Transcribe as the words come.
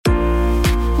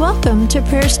Welcome to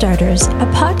Prayer Starters,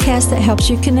 a podcast that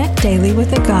helps you connect daily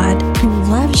with a God who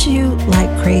loves you like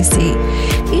crazy.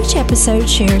 Each episode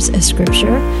shares a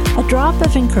scripture, a drop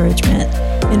of encouragement,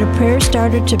 and a prayer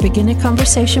starter to begin a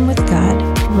conversation with God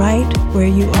right where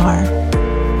you are.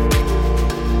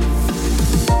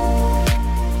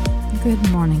 Good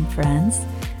morning, friends.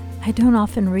 I don't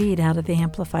often read out of the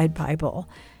Amplified Bible,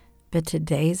 but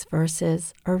today's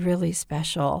verses are really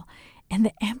special, and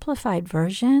the Amplified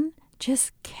version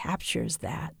just captures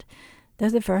that.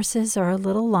 Though the verses are a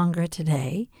little longer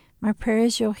today, my prayer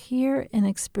is you'll hear and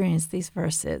experience these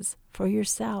verses for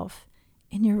yourself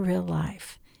in your real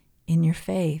life, in your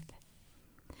faith.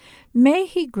 May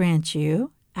He grant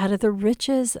you, out of the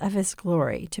riches of His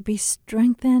glory, to be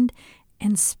strengthened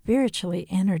and spiritually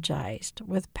energized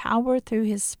with power through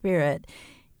His Spirit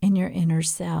in your inner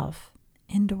self,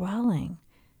 indwelling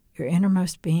your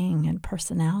innermost being and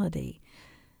personality,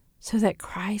 so that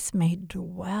Christ may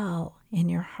dwell in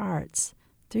your hearts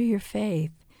through your faith.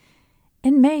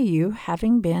 And may you,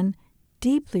 having been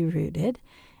deeply rooted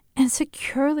and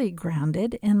securely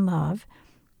grounded in love,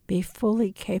 be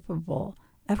fully capable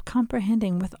of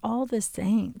comprehending with all the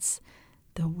saints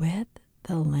the width,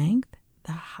 the length,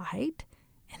 the height,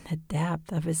 and the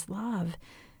depth of His love,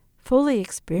 fully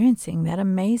experiencing that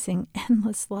amazing,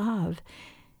 endless love,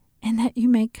 and that you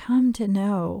may come to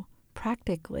know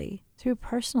practically through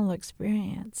personal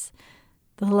experience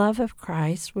the love of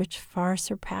Christ, which far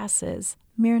surpasses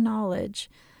mere knowledge,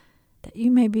 that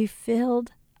you may be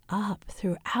filled up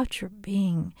throughout your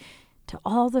being to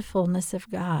all the fullness of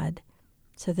God,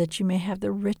 so that you may have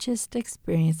the richest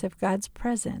experience of God's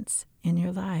presence in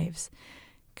your lives,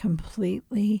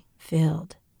 completely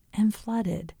filled and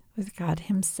flooded with God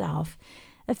Himself.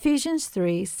 Ephesians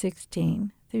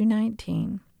 3:16 through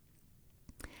 19.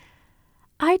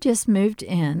 I just moved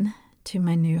in to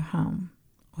my new home.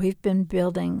 We've been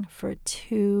building for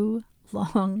 2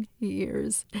 long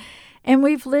years, and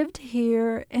we've lived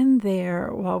here and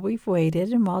there while we've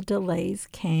waited and while delays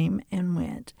came and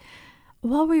went.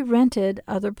 While we rented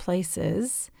other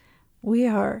places, we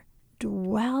are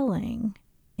dwelling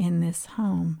in this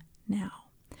home now.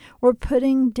 We're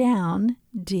putting down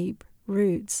deep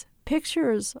roots,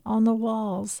 pictures on the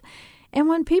walls, and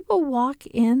when people walk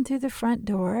in through the front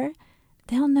door,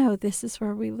 they'll know this is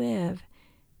where we live,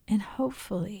 and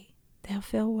hopefully they'll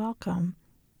feel welcome.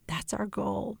 That's our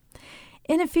goal.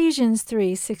 In Ephesians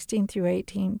 3:16 through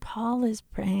 18, Paul is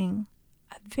praying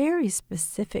a very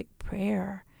specific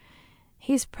prayer.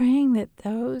 He's praying that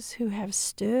those who have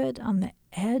stood on the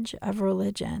edge of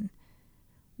religion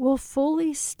will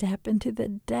fully step into the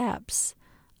depths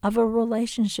of a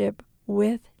relationship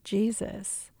with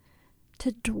Jesus,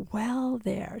 to dwell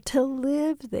there, to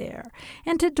live there.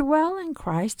 And to dwell in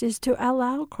Christ is to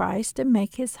allow Christ to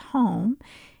make His home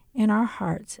in our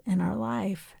hearts and our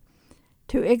life,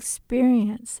 to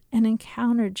experience and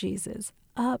encounter Jesus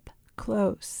up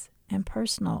close and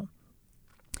personal.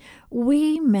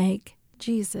 We make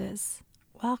Jesus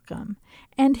welcome,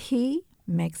 and He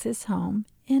makes His home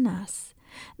in us.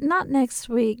 Not next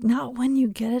week, not when you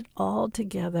get it all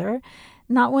together,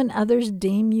 not when others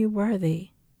deem you worthy.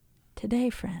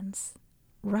 Today, friends,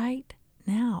 right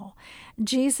now,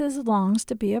 Jesus longs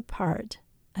to be a part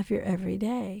of your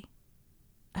everyday,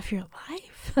 of your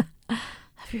life,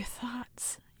 of your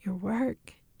thoughts, your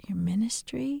work, your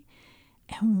ministry,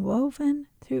 and woven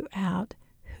throughout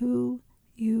who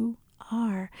you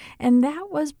are. And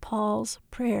that was Paul's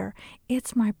prayer.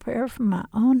 It's my prayer from my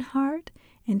own heart,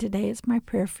 and today it's my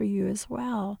prayer for you as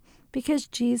well, because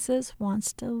Jesus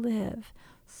wants to live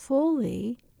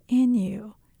fully in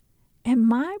you. And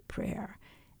my prayer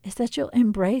is that you'll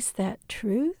embrace that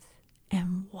truth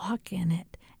and walk in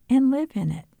it and live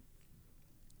in it.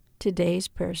 Today's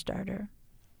prayer starter.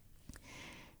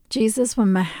 Jesus,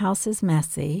 when my house is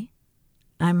messy,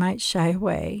 I might shy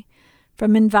away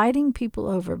from inviting people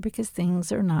over because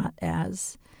things are not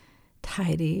as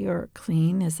tidy or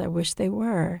clean as I wish they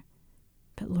were.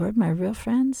 But Lord, my real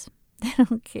friends, they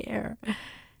don't care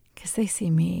because they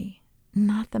see me,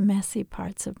 not the messy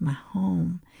parts of my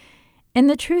home. And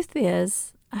the truth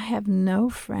is, I have no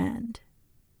friend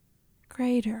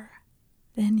greater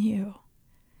than you.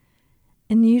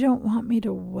 And you don't want me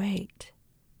to wait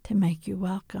to make you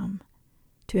welcome,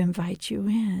 to invite you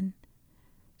in.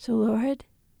 So, Lord,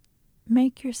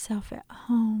 make yourself at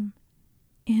home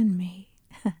in me.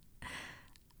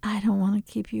 I don't want to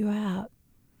keep you out.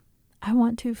 I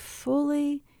want to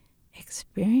fully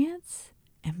experience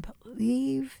and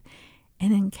believe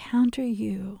and encounter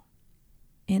you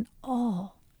in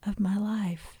all of my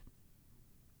life.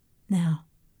 Now,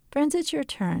 friends, it's your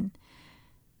turn.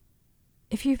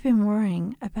 If you've been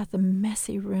worrying about the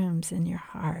messy rooms in your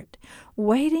heart,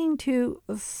 waiting to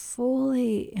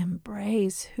fully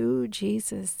embrace who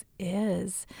Jesus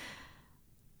is,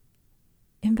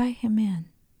 invite him in.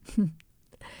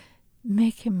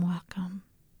 Make him welcome.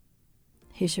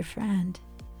 He's your friend.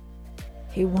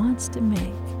 He wants to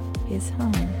make his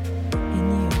home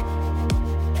in you.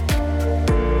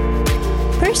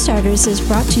 Prayer Starters is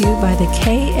brought to you by the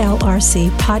KLRC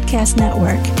Podcast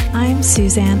Network. I'm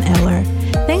Suzanne Eller.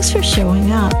 Thanks for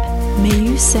showing up. May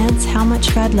you sense how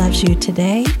much God loves you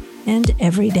today and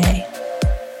every day.